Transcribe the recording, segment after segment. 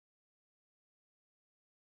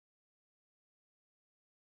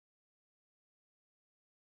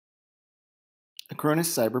Acronis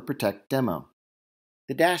Cyber Protect demo.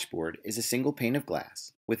 The dashboard is a single pane of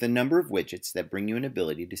glass with a number of widgets that bring you an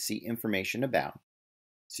ability to see information about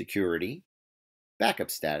security,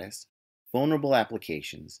 backup status, vulnerable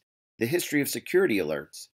applications, the history of security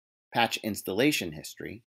alerts, patch installation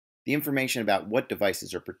history, the information about what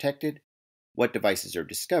devices are protected, what devices are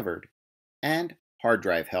discovered, and hard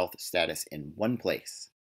drive health status in one place.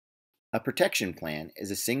 A protection plan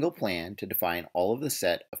is a single plan to define all of the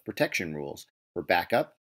set of protection rules for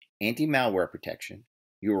backup, anti-malware protection,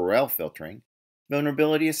 URL filtering,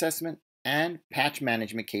 vulnerability assessment, and patch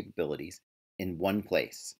management capabilities in one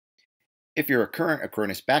place. If you're a current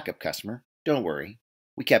Acronis backup customer, don't worry.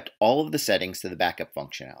 We kept all of the settings to the backup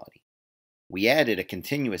functionality. We added a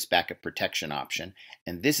continuous backup protection option,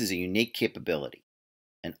 and this is a unique capability.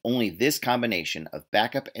 And only this combination of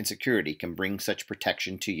backup and security can bring such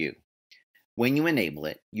protection to you. When you enable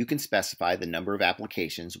it, you can specify the number of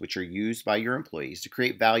applications which are used by your employees to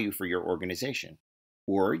create value for your organization,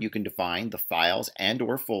 or you can define the files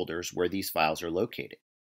and/or folders where these files are located.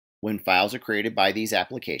 When files are created by these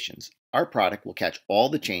applications, our product will catch all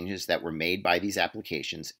the changes that were made by these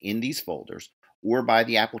applications in these folders or by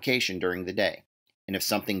the application during the day. And if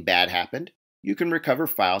something bad happened, you can recover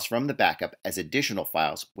files from the backup as additional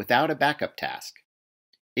files without a backup task.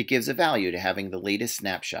 It gives a value to having the latest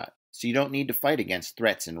snapshot, so you don't need to fight against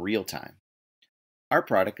threats in real time. Our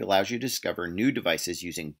product allows you to discover new devices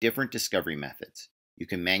using different discovery methods. You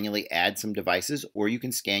can manually add some devices, or you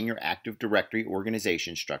can scan your Active Directory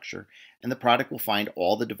organization structure, and the product will find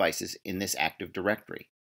all the devices in this Active Directory.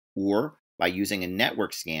 Or, by using a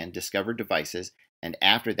network scan, discover devices, and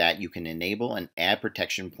after that you can enable and add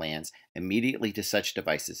protection plans immediately to such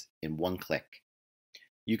devices in one click.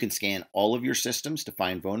 You can scan all of your systems to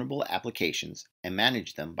find vulnerable applications and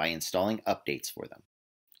manage them by installing updates for them.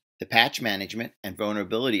 The patch management and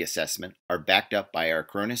vulnerability assessment are backed up by our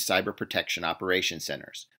Acronis Cyber Protection Operations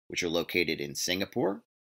Centers, which are located in Singapore,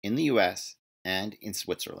 in the US, and in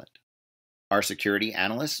Switzerland. Our security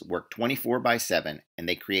analysts work 24/7, and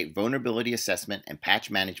they create vulnerability assessment and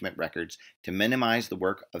patch management records to minimize the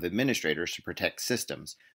work of administrators to protect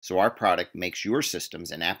systems, so our product makes your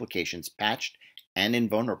systems and applications patched and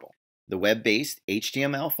invulnerable. The web-based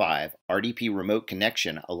HTML5 RDP remote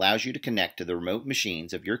connection allows you to connect to the remote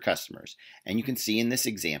machines of your customers, and you can see in this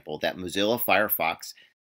example that Mozilla Firefox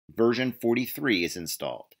version 43 is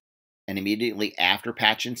installed. And immediately after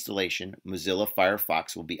patch installation, Mozilla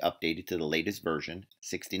Firefox will be updated to the latest version,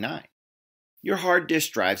 69. Your hard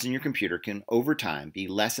disk drives in your computer can, over time, be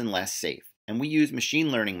less and less safe, and we use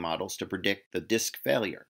machine learning models to predict the disk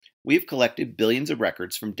failure. We've collected billions of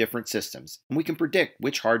records from different systems, and we can predict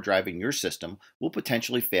which hard drive in your system will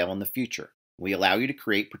potentially fail in the future. We allow you to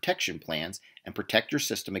create protection plans and protect your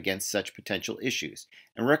system against such potential issues,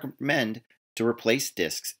 and recommend to replace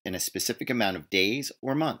disks in a specific amount of days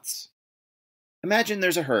or months. Imagine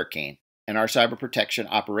there's a hurricane, and our Cyber Protection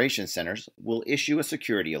Operations Centers will issue a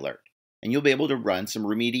security alert, and you'll be able to run some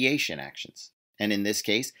remediation actions. And in this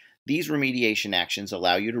case, these remediation actions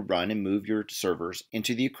allow you to run and move your servers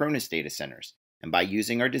into the Acronis data centers, and by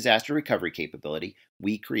using our disaster recovery capability,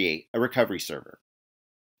 we create a recovery server.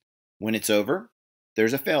 When it's over,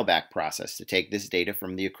 there's a failback process to take this data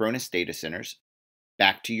from the Acronis data centers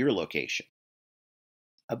back to your location.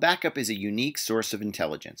 A backup is a unique source of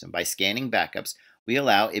intelligence, and by scanning backups, we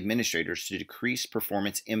allow administrators to decrease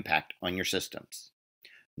performance impact on your systems.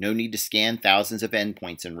 No need to scan thousands of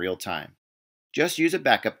endpoints in real time. Just use a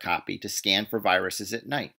backup copy to scan for viruses at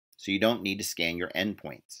night, so you don't need to scan your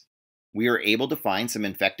endpoints. We are able to find some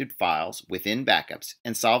infected files within backups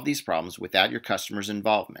and solve these problems without your customer's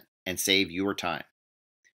involvement and save your time.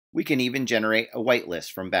 We can even generate a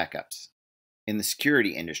whitelist from backups. In the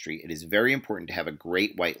security industry, it is very important to have a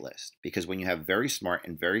great whitelist, because when you have very smart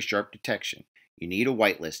and very sharp detection, you need a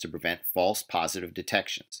whitelist to prevent false positive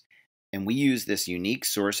detections. And we use this unique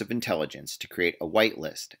source of intelligence to create a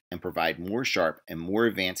whitelist and provide more sharp and more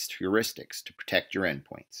advanced heuristics to protect your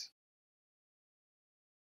endpoints.